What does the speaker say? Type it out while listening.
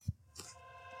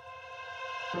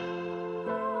You're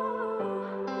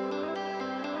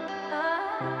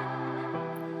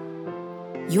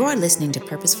listening to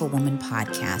Purposeful Woman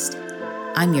Podcast.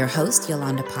 I'm your host,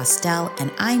 Yolanda Postel,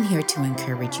 and I'm here to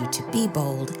encourage you to be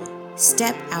bold,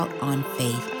 step out on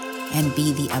faith, and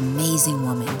be the amazing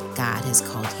woman God has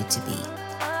called you to be.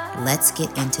 Let's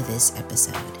get into this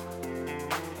episode.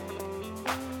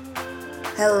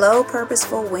 Hello,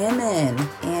 purposeful women,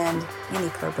 and any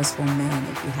purposeful men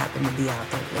if you happen to be out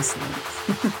there listening.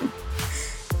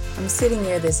 I'm sitting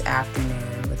here this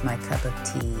afternoon with my cup of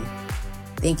tea,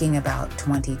 thinking about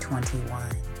 2021.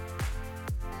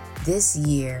 This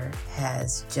year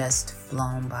has just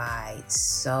flown by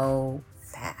so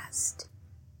fast.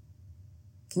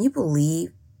 Can you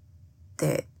believe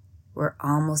that we're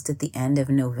almost at the end of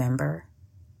November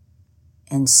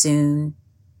and soon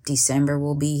December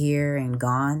will be here and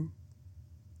gone?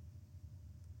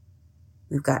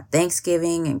 We've got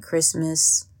Thanksgiving and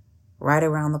Christmas right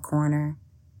around the corner.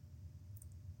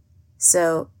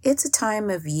 So it's a time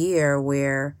of year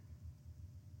where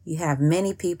you have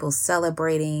many people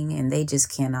celebrating and they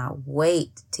just cannot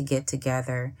wait to get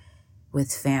together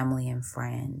with family and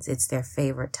friends. It's their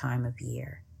favorite time of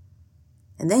year.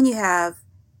 And then you have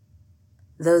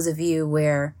those of you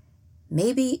where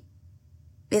maybe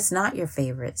it's not your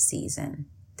favorite season.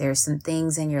 There's some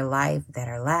things in your life that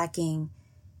are lacking,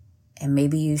 and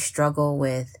maybe you struggle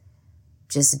with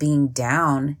just being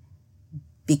down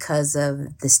because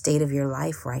of the state of your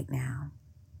life right now.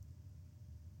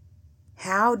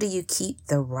 How do you keep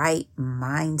the right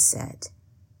mindset?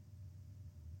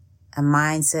 A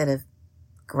mindset of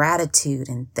gratitude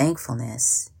and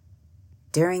thankfulness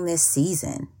during this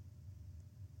season?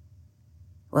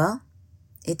 Well,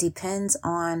 it depends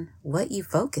on what you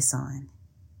focus on.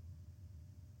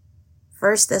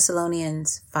 1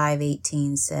 Thessalonians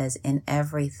 5:18 says, "In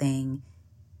everything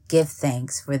give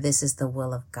thanks, for this is the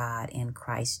will of God in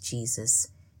Christ Jesus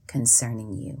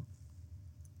concerning you."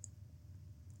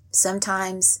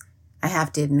 Sometimes I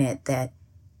have to admit that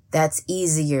that's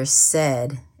easier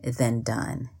said than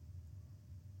done.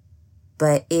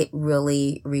 But it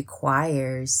really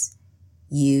requires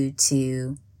you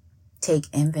to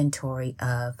take inventory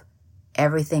of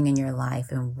everything in your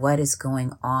life and what is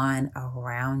going on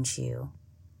around you.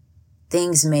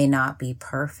 Things may not be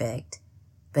perfect,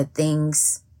 but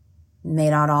things may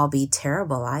not all be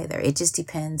terrible either. It just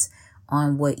depends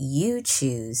on what you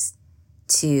choose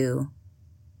to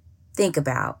think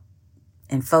about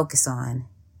and focus on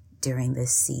during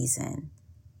this season.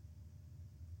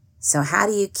 So how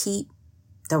do you keep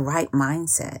the right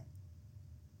mindset?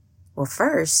 Well,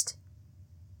 first,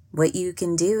 what you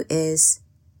can do is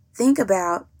think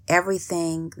about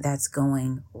everything that's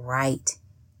going right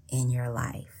in your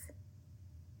life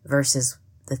versus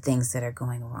the things that are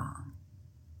going wrong.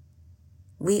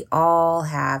 We all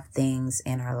have things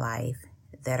in our life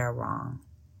that are wrong.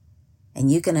 And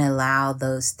you can allow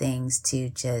those things to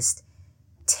just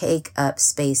take up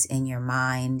space in your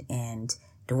mind and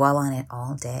dwell on it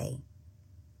all day.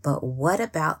 But what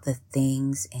about the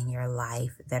things in your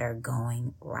life that are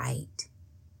going right?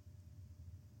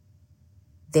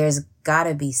 There's got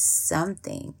to be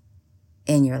something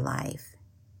in your life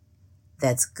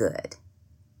that's good.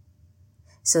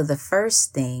 So the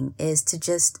first thing is to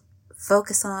just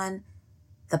focus on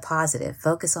the positive.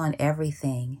 Focus on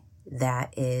everything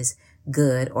that is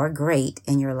good or great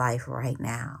in your life right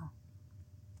now.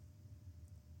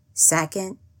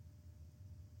 Second,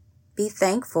 be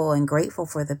thankful and grateful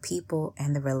for the people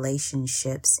and the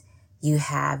relationships you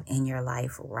have in your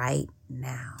life right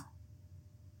now.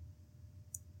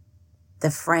 The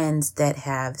friends that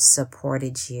have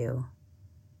supported you,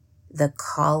 the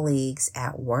colleagues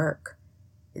at work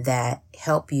that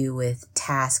help you with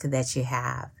tasks that you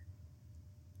have,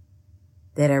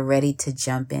 that are ready to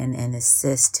jump in and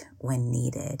assist when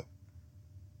needed.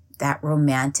 That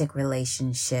romantic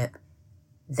relationship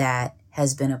that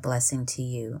has been a blessing to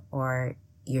you, or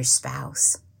your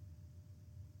spouse,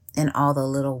 and all the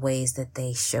little ways that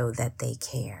they show that they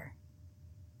care.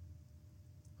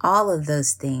 All of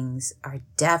those things are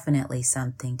definitely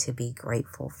something to be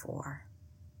grateful for.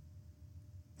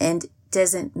 And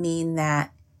doesn't mean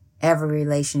that every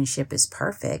relationship is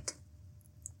perfect.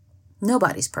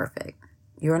 Nobody's perfect.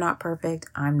 You're not perfect.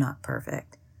 I'm not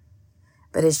perfect.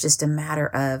 But it's just a matter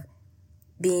of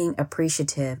being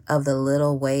appreciative of the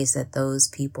little ways that those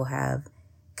people have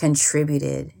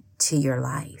contributed to your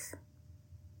life.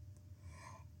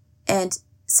 And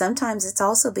sometimes it's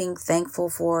also being thankful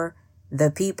for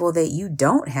the people that you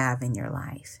don't have in your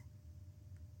life.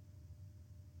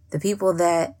 The people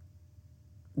that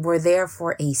were there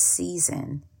for a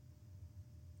season.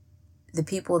 The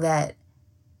people that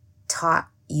taught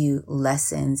you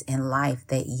lessons in life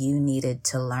that you needed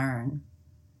to learn.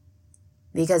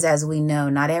 Because as we know,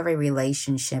 not every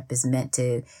relationship is meant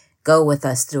to go with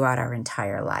us throughout our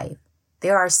entire life.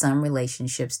 There are some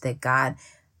relationships that God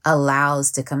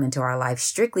allows to come into our life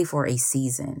strictly for a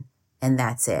season, and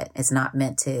that's it. It's not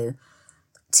meant to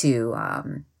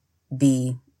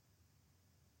be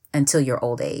until your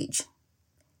old age.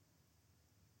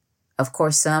 Of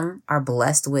course, some are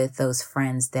blessed with those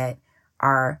friends that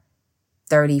are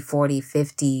 30, 40,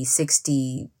 50,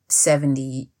 60,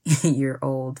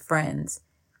 70-year-old friends.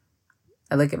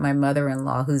 I look at my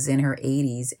mother-in-law who's in her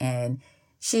 80s, and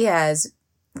she has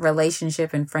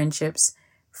relationship and friendships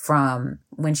from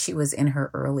when she was in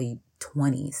her early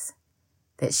 20s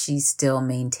that she still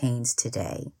maintains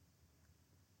today.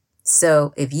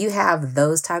 So if you have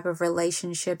those type of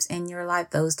relationships in your life,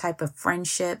 those type of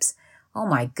friendships, oh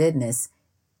my goodness,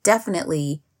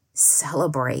 definitely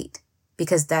celebrate,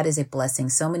 because that is a blessing.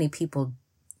 So many people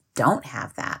don't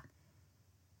have that.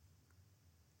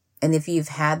 And if you've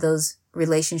had those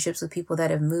relationships with people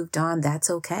that have moved on, that's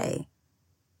okay.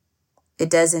 It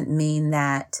doesn't mean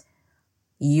that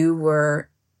you were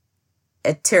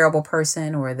a terrible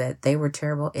person or that they were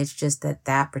terrible. It's just that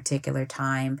that particular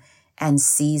time and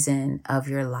season of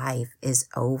your life is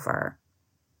over.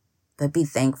 But be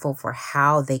thankful for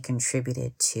how they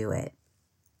contributed to it.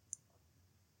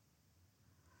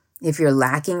 If you're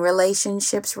lacking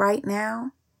relationships right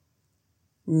now,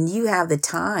 you have the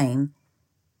time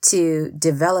to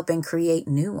develop and create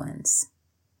new ones.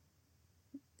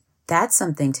 That's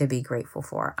something to be grateful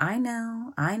for. I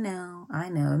know.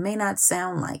 It may not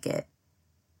sound like it.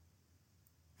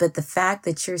 But the fact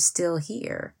that you're still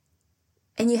here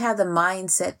and you have the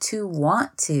mindset to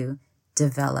want to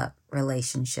develop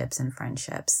relationships and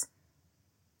friendships,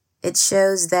 it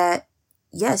shows that,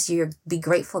 yes, be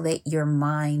grateful that your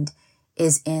mind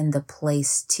is in the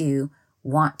place to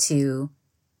want to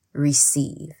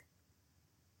receive.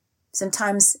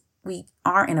 Sometimes we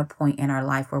are in a point in our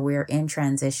life where we're in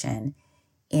transition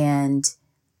and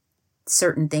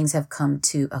certain things have come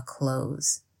to a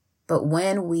close. But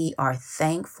when we are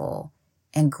thankful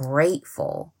and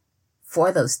grateful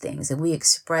for those things, and we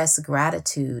express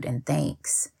gratitude and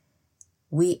thanks,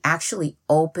 we actually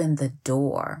open the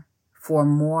door for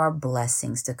more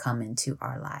blessings to come into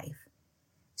our life.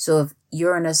 So if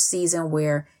you're in a season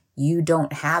where you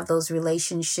don't have those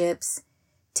relationships,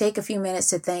 take a few minutes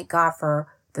to thank God for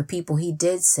the people he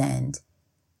did send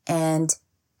and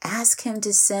ask him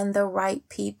to send the right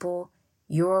people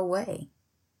your way.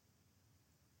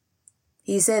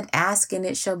 He said, ask and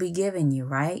it shall be given you,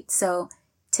 right? So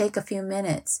take a few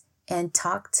minutes and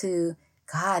talk to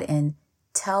God and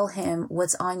tell him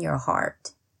what's on your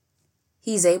heart.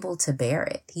 He's able to bear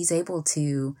it. He's able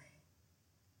to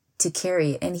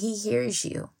carry it, and he hears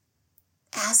you.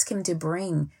 Ask him to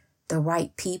bring the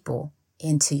right people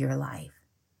into your life,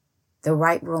 the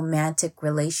right romantic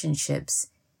relationships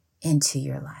into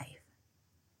your life.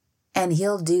 And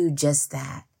he'll do just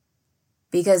that,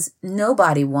 because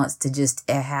nobody wants to just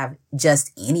have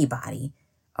just anybody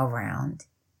around.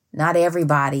 Not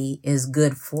everybody is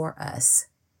good for us.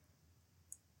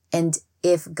 And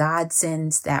if God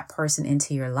sends that person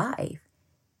into your life,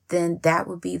 then that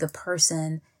would be the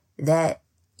person that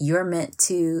you're meant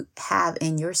to have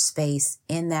in your space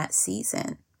in that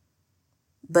season.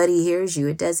 But he hears you.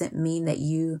 It doesn't mean that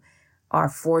you are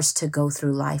forced to go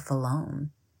through life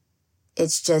alone.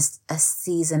 It's just a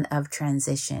season of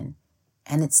transition,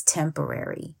 and it's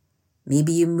temporary.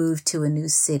 Maybe you moved to a new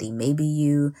city. Maybe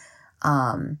you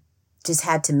just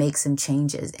had to make some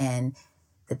changes, and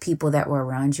the people that were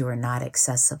around you are not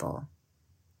accessible.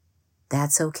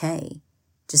 That's okay.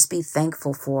 Just be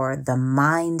thankful for the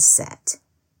mindset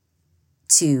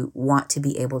to want to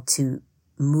be able to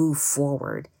move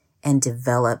forward and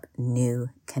develop new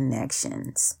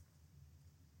connections.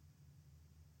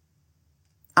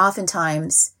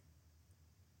 Oftentimes,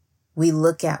 we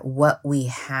look at what we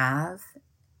have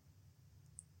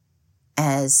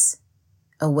as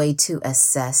a way to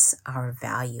assess our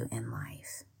value in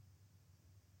life.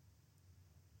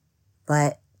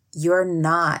 But you're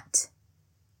not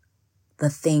the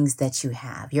things that you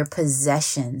have. Your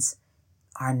possessions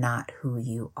are not who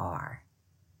you are.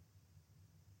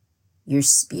 Your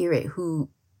spirit, who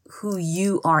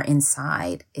you are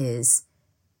inside, is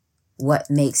what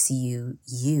makes you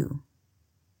you.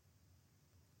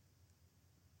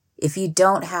 If you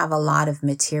don't have a lot of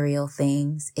material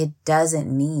things, it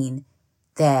doesn't mean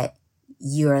that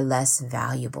you're less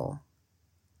valuable.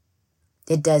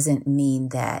 It doesn't mean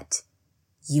that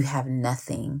you have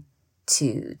nothing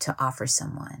to offer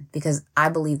someone, because I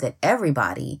believe that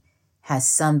everybody has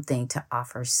something to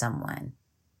offer someone.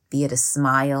 be it a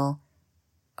smile,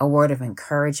 a word of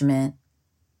encouragement,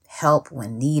 help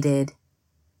when needed.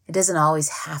 It doesn't always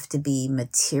have to be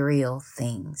material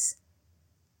things.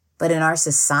 But in our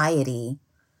society,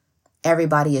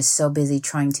 everybody is so busy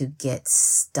trying to get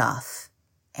stuff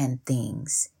and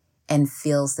things and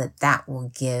feels that that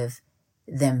will give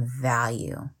them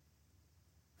value.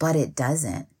 But it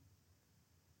doesn't.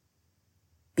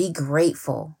 Be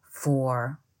grateful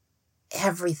for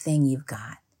everything you've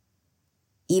got,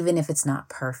 even if it's not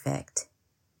perfect,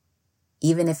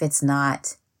 even if it's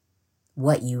not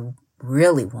what you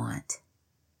really want.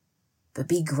 But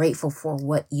be grateful for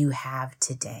what you have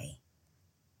today.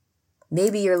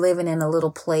 Maybe you're living in a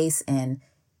little place and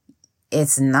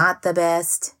it's not the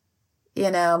best.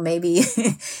 Maybe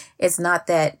it's not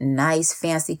that nice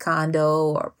fancy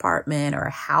condo or apartment or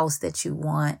house that you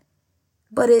want.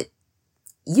 But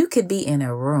you could be in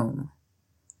a room.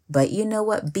 But you know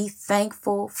what? Be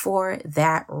thankful for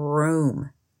that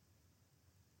room.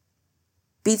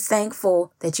 Be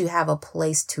thankful that you have a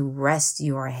place to rest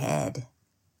your head.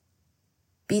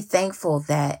 Be thankful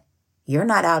that you're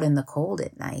not out in the cold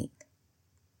at night.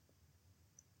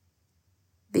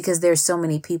 Because there's so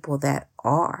many people that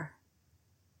are.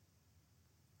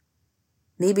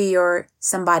 Maybe you're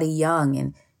somebody young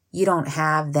and you don't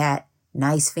have that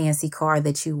nice fancy car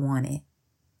that you wanted.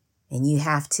 And you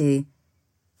have to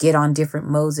get on different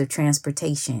modes of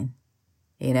transportation.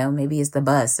 Maybe it's the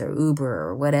bus or Uber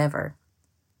or whatever.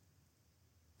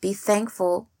 Be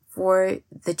thankful for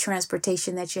the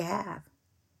transportation that you have.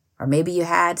 Or maybe you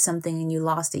had something and you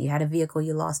lost it. You had a vehicle,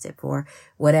 you lost it for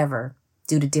whatever,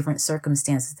 due to different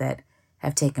circumstances that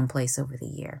have taken place over the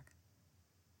year.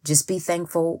 Just be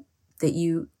thankful that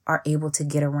you are able to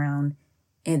get around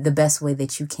in the best way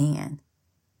that you can.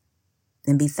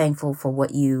 And be thankful for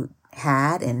what you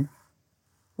had and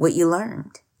what you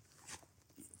learned.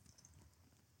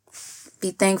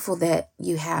 Be thankful that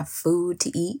you have food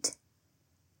to eat.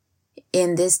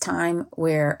 In this time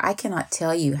where I cannot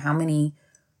tell you how many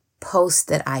posts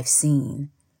that I've seen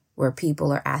where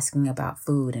people are asking about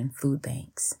food and food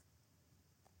banks.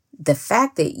 The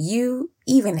fact that you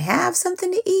even have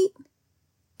something to eat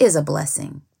is a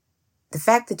blessing. The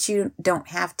fact that you don't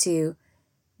have to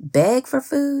beg for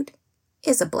food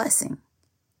is a blessing.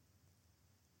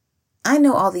 I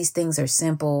know all these things are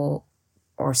simple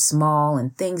or small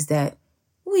and things that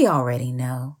we already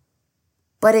know,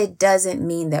 but it doesn't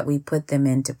mean that we put them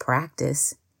into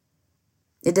practice.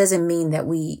 It doesn't mean that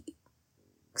we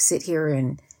sit here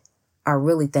and are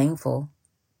really thankful.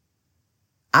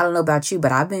 I don't know about you,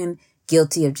 but I've been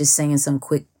guilty of just saying some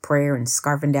quick prayer and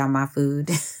scarfing down my food,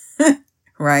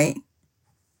 right?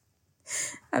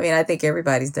 I think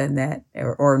everybody's done that,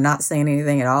 or not saying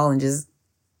anything at all and just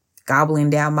gobbling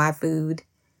down my food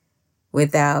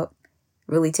without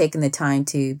really taking the time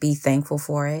to be thankful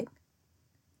for it.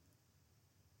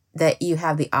 That you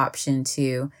have the option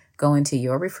to go into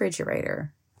your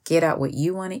refrigerator, get out what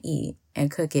you want to eat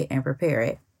and cook it and prepare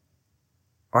it,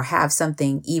 or have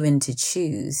something even to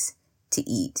choose to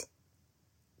eat,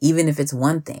 even if it's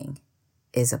one thing,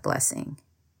 is a blessing.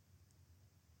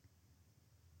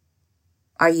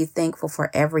 Are you thankful for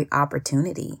every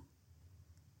opportunity?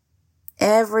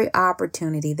 Every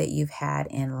opportunity that you've had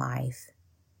in life,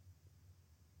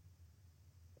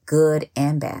 good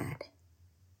and bad.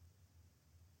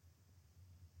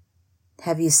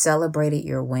 Have you celebrated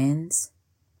your wins?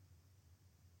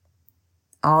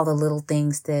 All the little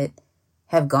things that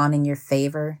have gone in your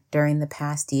favor during the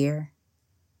past year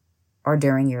or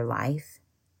during your life?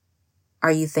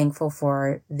 Are you thankful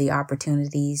for the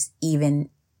opportunities, even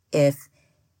if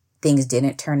things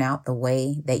didn't turn out the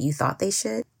way that you thought they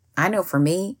should? I know for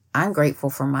me, I'm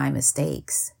grateful for my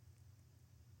mistakes.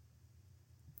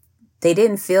 They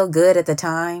didn't feel good at the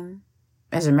time.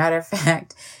 As a matter of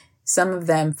fact, some of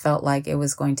them felt like it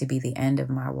was going to be the end of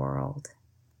my world.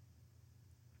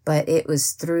 But it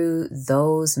was through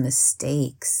those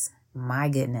mistakes, my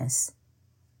goodness,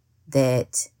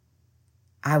 that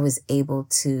I was able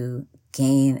to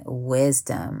gain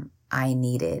wisdom I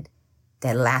needed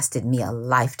that lasted me a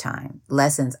lifetime.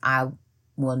 Lessons I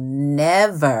will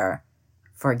never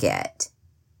forget.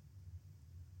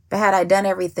 But had I done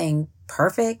everything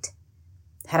perfect,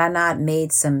 had I not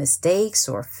made some mistakes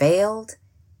or failed,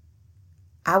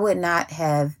 I would not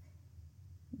have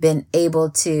been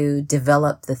able to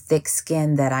develop the thick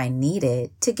skin that I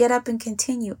needed to get up and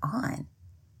continue on.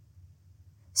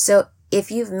 So if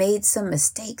you've made some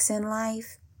mistakes in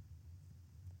life,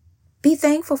 be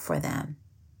thankful for them.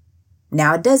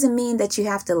 Now, it doesn't mean that you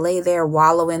have to lay there,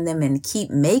 wallow in them, and keep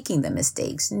making the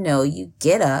mistakes. No, you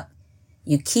get up,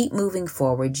 you keep moving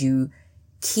forward, you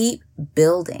keep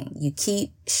building, you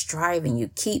keep striving, you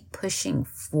keep pushing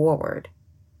forward.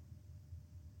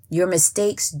 Your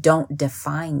mistakes don't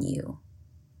define you.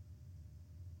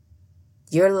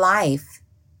 Your life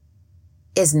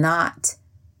is not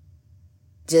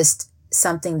just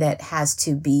something that has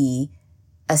to be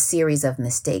a series of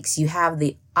mistakes. You have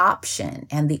the option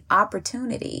and the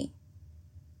opportunity.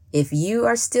 If you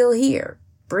are still here,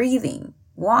 breathing,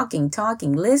 walking,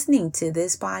 talking, listening to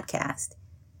this podcast,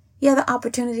 you have the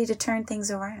opportunity to turn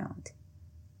things around.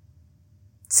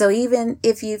 So even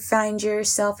if you find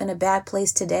yourself in a bad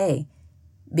place today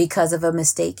because of a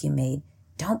mistake you made,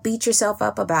 don't beat yourself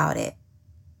up about it.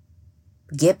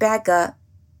 Get back up,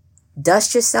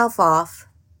 dust yourself off.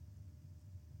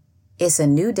 It's a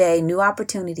new day, new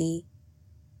opportunity,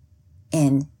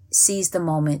 and seize the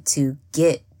moment to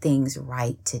get things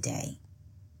right today,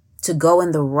 to go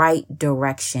in the right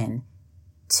direction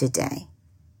today.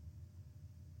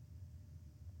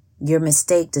 Your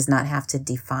mistake does not have to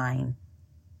define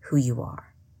who you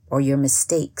are or your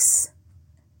mistakes.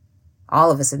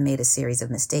 All of us have made a series of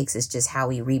mistakes. It's just how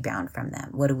we rebound from them.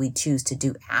 What do we choose to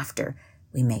do after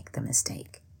we make the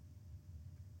mistake?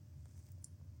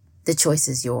 The choice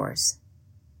is yours.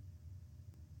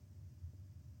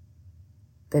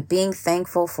 But being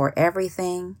thankful for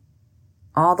everything,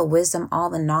 all the wisdom, all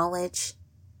the knowledge,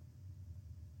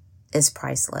 is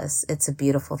priceless. It's a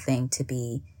beautiful thing to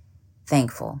be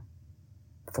thankful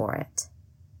for it.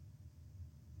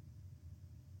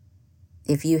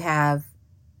 If you have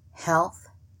health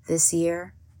this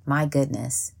year, my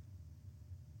goodness,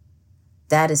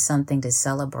 that is something to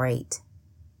celebrate.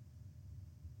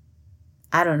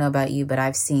 I don't know about you, but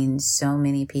I've seen so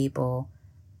many people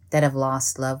that have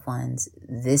lost loved ones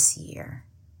this year.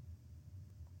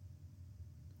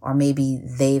 Or maybe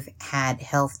they've had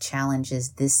health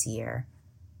challenges this year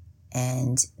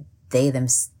and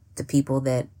the people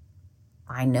that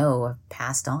I know have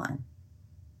passed on.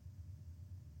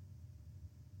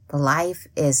 But life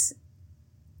is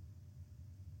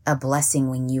a blessing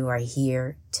when you are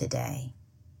here today.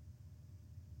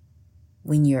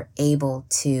 When you're able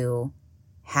to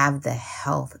have the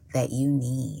health that you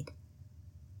need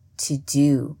to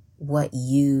do what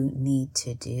you need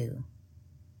to do.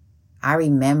 I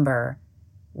remember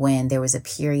when there was a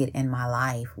period in my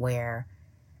life where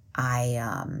I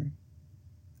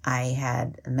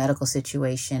had a medical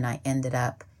situation. I ended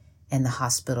up in the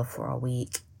hospital for a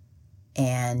week,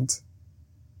 and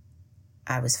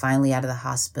I was finally out of the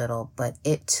hospital, but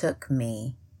it took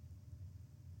me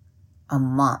a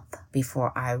month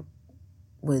before I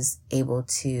was able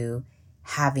to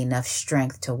have enough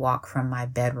strength to walk from my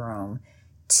bedroom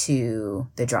to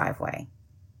the driveway.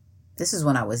 This is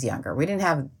when I was younger. We didn't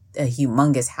have a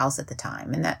humongous house at the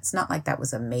time, and that's not like that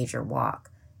was a major walk.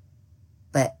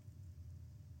 But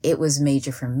it was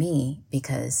major for me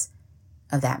because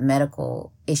of that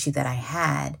medical issue that I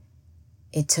had.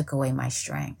 It took away my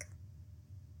strength.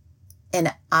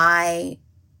 And I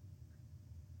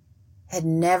had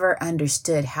never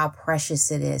understood how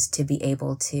precious it is to be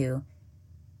able to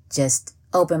just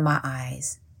open my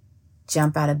eyes,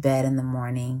 jump out of bed in the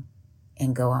morning,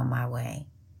 and go on my way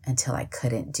until I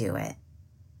couldn't do it.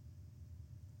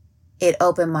 It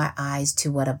opened my eyes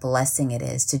to what a blessing it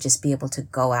is to just be able to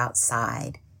go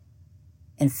outside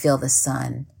and feel the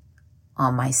sun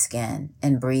on my skin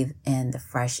and breathe in the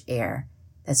fresh air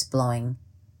that's blowing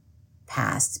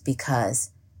past,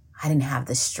 because I didn't have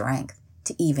the strength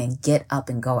to even get up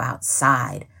and go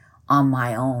outside on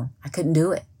my own. I couldn't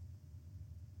do it.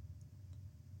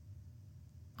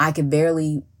 I could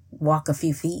barely walk a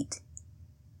few feet.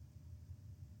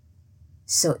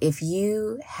 So if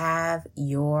you have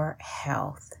your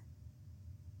health,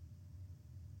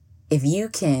 if you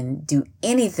can do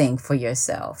anything for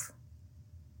yourself,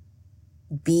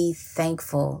 be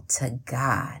thankful to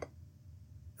God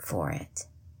for it.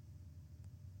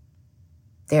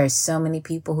 There are so many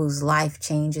people whose life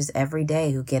changes every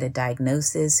day, who get a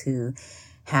diagnosis, who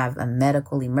have a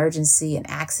medical emergency, an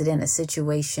accident, a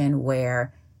situation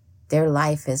where their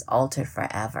life is altered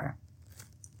forever.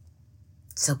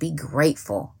 So be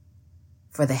grateful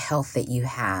for the health that you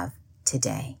have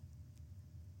today.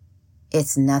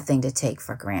 It's nothing to take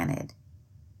for granted.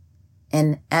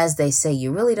 And as they say,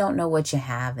 you really don't know what you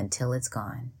have until it's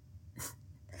gone,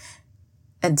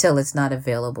 until it's not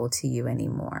available to you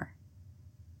anymore.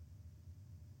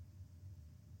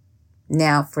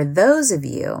 Now, for those of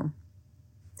you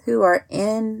who are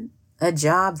in a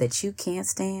job that you can't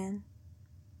stand,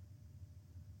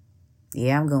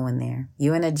 yeah, I'm going there.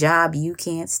 You're in a job you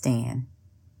can't stand.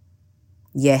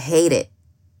 You hate it.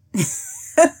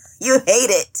 You hate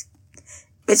it.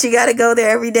 But you got to go there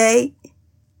every day.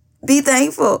 Be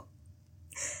thankful.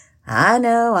 I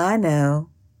know.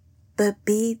 But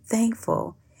be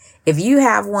thankful. If you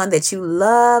have one that you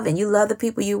love and you love the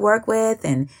people you work with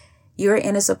and you're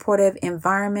in a supportive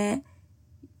environment,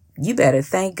 you better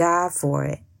thank God for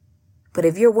it. But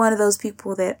if you're one of those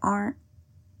people that aren't,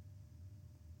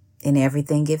 in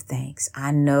everything give thanks.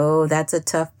 I know that's a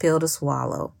tough pill to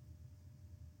swallow,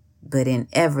 but in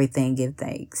everything give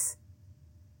thanks.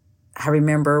 I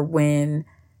remember when,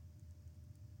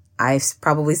 I've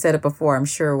probably said it before, I'm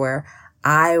sure, where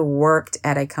I worked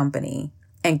at a company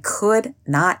and could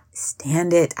not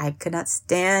stand it. I could not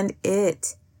stand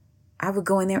it. I would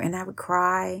go in there and I would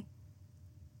cry.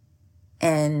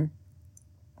 And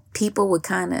people would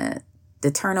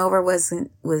the turnover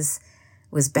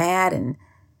was bad, and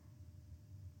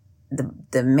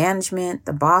the management,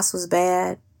 the boss was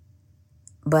bad.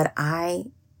 But I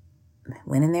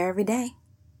went in there every day.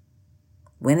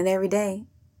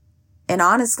 And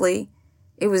honestly,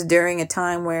 it was during a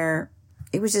time where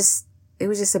it was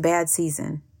just a bad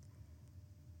season.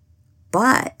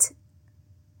 But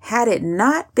had it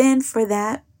not been for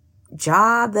that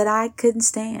job that I couldn't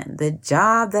stand, the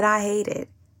job that I hated,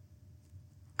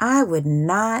 I would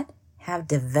not have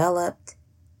developed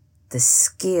the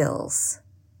skills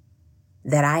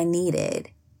that I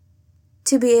needed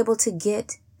to be able to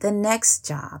get the next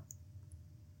job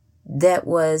that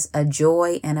was a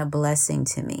joy and a blessing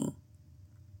to me.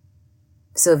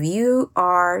 So if you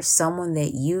are someone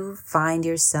that you find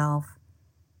yourself,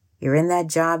 you're in that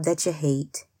job that you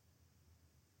hate,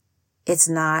 it's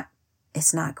not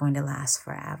going to last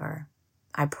forever.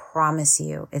 I promise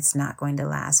you, it's not going to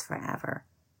last forever.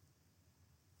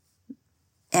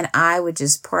 And I would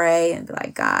just pray and be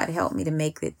like, God, help me to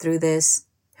make it through this.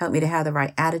 Help me to have the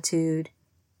right attitude.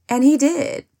 And he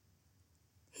did.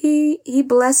 He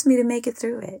blessed me to make it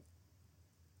through it.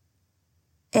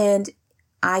 And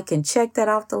I can check that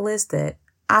off the list that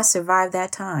I survived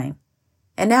that time.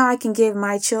 And now I can give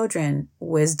my children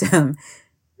wisdom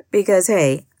because,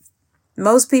 hey,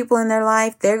 most people in their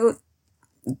life, they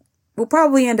will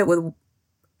probably end up with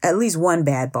at least one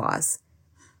bad boss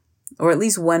or at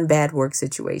least one bad work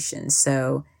situation.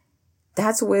 So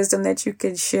that's wisdom that you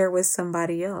can share with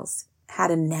somebody else, how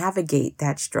to navigate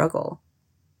that struggle.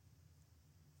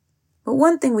 But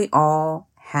one thing we all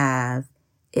have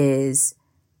is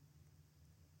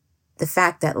the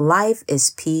fact that life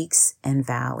is peaks and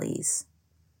valleys.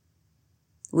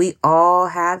 We all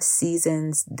have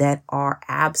seasons that are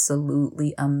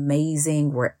absolutely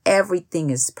amazing, where everything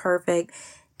is perfect,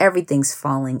 everything's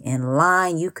falling in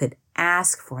line. You could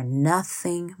ask for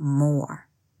nothing more.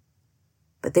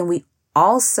 But then we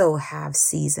also have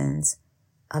seasons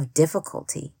of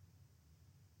difficulty,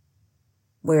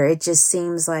 where it just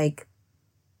seems like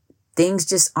things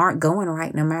just aren't going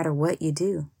right no matter what you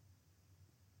do.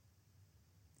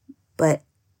 But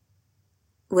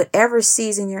whatever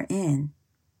season you're in,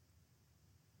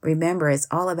 remember, it's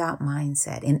all about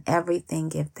mindset. In everything,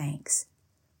 give thanks.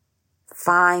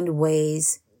 Find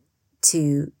ways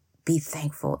to be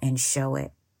thankful and show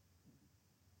it.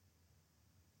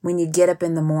 When you get up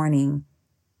in the morning,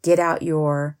 get out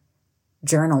your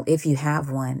journal, if you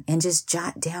have one, and just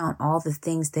jot down all the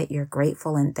things that you're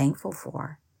grateful and thankful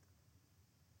for.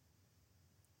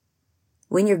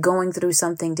 When you're going through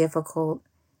something difficult,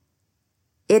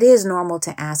 it is normal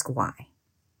to ask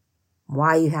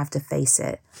why you have to face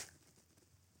it.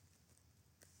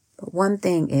 But one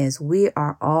thing is, we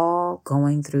are all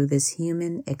going through this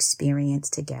human experience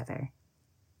together.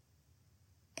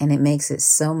 And it makes it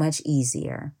so much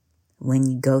easier when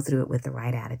you go through it with the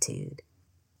right attitude.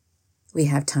 We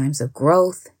have times of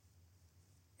growth,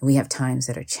 and we have times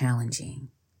that are challenging.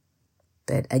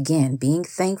 But again, being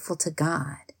thankful to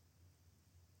God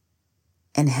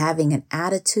and having an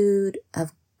attitude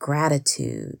of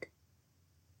gratitude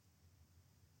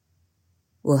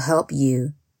will help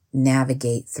you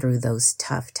navigate through those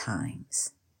tough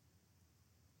times.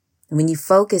 When you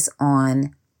focus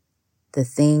on the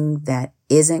thing that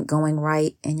isn't going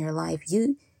right in your life,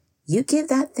 you give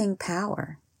that thing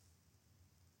power.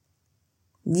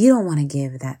 You don't want to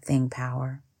give that thing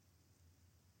power.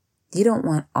 You don't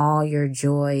want all your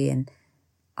joy and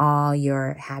all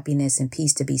your happiness and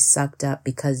peace to be sucked up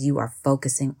because you are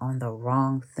focusing on the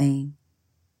wrong thing.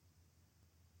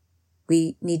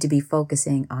 We need to be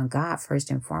focusing on God first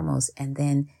and foremost, and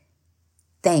then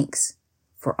thanks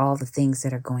for all the things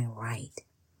that are going right.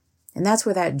 And that's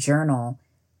where that journal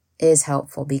is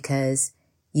helpful, because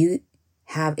you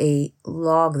have a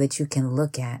log that you can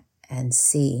look at and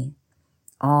see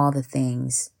all the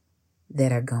things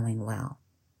that are going well.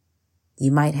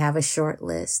 You might have a short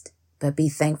list, but be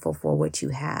thankful for what you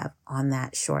have on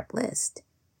that short list.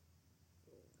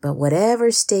 But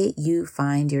whatever state you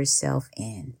find yourself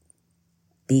in,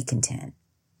 be content.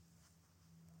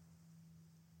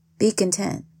 Be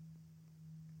content.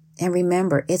 And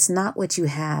remember, it's not what you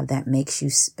have that makes you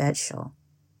special.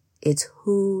 It's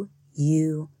who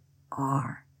you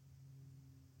are.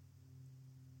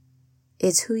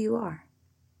 It's who you are.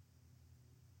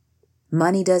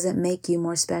 Money doesn't make you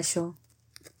more special.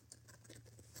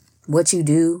 What you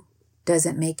do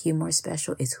doesn't make you more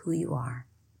special. It's who you are.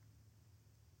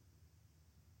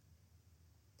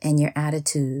 And your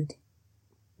attitude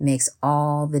makes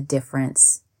all the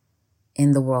difference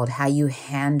in the world. How you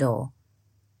handle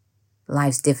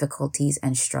life's difficulties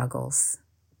and struggles.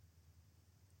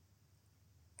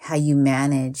 How you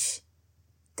manage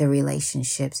the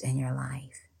relationships in your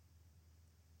life.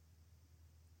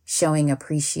 Showing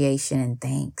appreciation and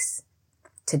thanks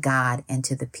to God and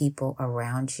to the people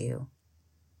around you.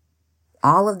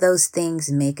 All of those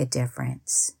things make a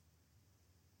difference.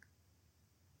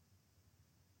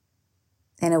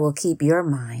 And it will keep your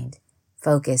mind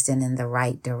focused and in the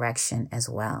right direction as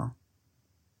well.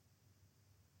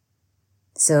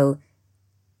 So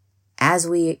as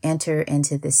we enter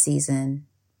into the season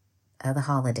of the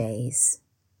holidays,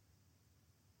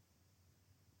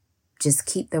 just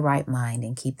keep the right mind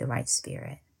and keep the right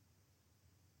spirit.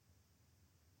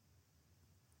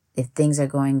 If things are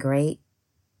going great,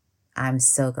 I'm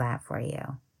so glad for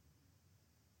you.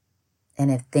 And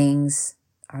if things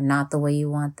are not the way you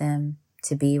want them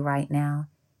to be right now,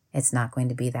 it's not going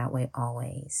to be that way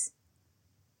always.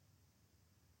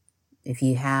 If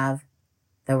you have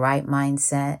the right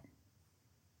mindset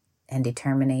and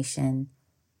determination,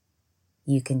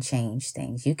 you can change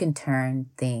things. You can turn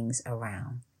things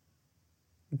around.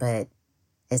 But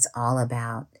it's all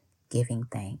about giving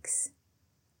thanks.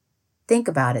 Think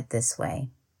about it this way.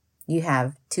 You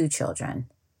have 2 children.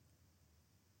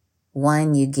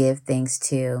 One you give things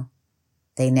to.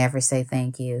 They never say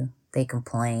thank you. They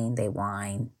complain. They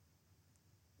whine.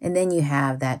 And then you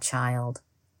have that child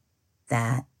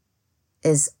that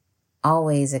is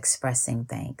always expressing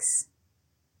thanks.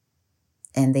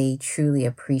 And they truly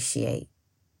appreciate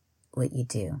what you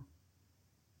do.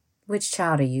 Which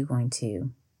child are you going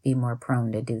to be more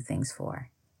prone to do things for?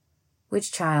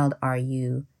 Which child are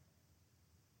you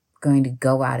going to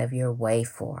go out of your way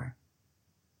for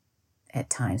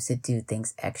at times to do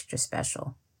things extra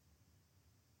special?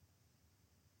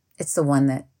 It's the one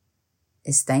that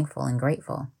is thankful and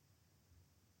grateful.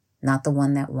 Not the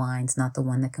one that whines, not the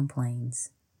one that complains.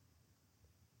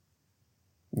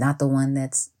 Not the one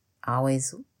that's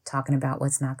always talking about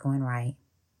what's not going right.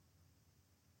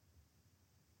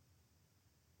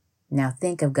 Now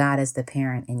think of God as the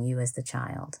parent and you as the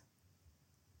child.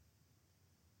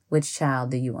 Which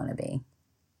child do you want to be?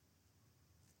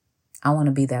 I want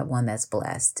to be that one that's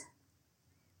blessed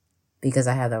because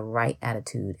I have the right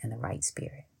attitude and the right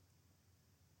spirit.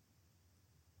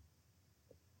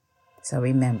 So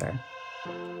remember,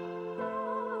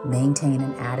 maintain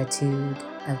an attitude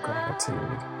of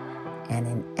gratitude and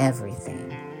in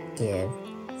everything give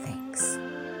thanks.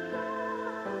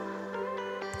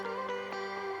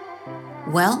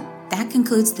 Well, that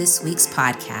concludes this week's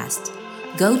podcast.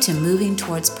 Go to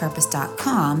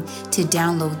movingtowardspurpose.com to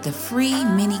download the free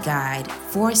mini guide,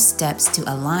 4 steps to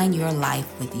align your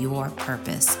life with your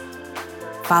purpose.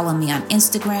 Follow me on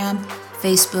Instagram,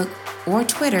 Facebook, or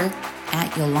Twitter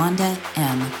at Yolanda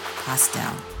M.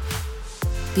 Postel.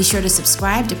 Be sure to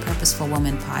subscribe to Purposeful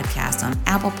Woman Podcast on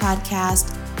Apple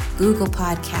Podcast, Google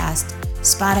Podcast,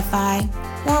 Spotify,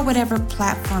 or whatever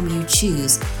platform you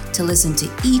choose to listen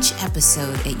to each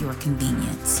episode at your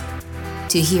convenience.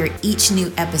 To hear each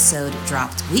new episode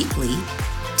dropped weekly,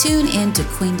 tune in to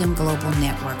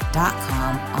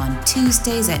queendomglobalnetwork.com on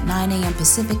Tuesdays at 9 a.m.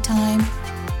 Pacific Time,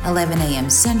 11 a.m.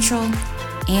 Central,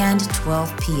 and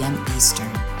 12 p.m.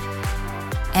 Eastern.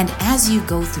 And as you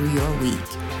go through your week,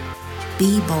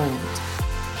 be bold,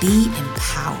 be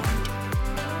empowered,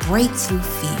 break through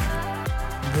fear,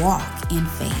 walk in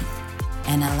faith,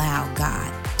 and allow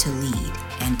God to lead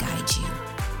and guide you.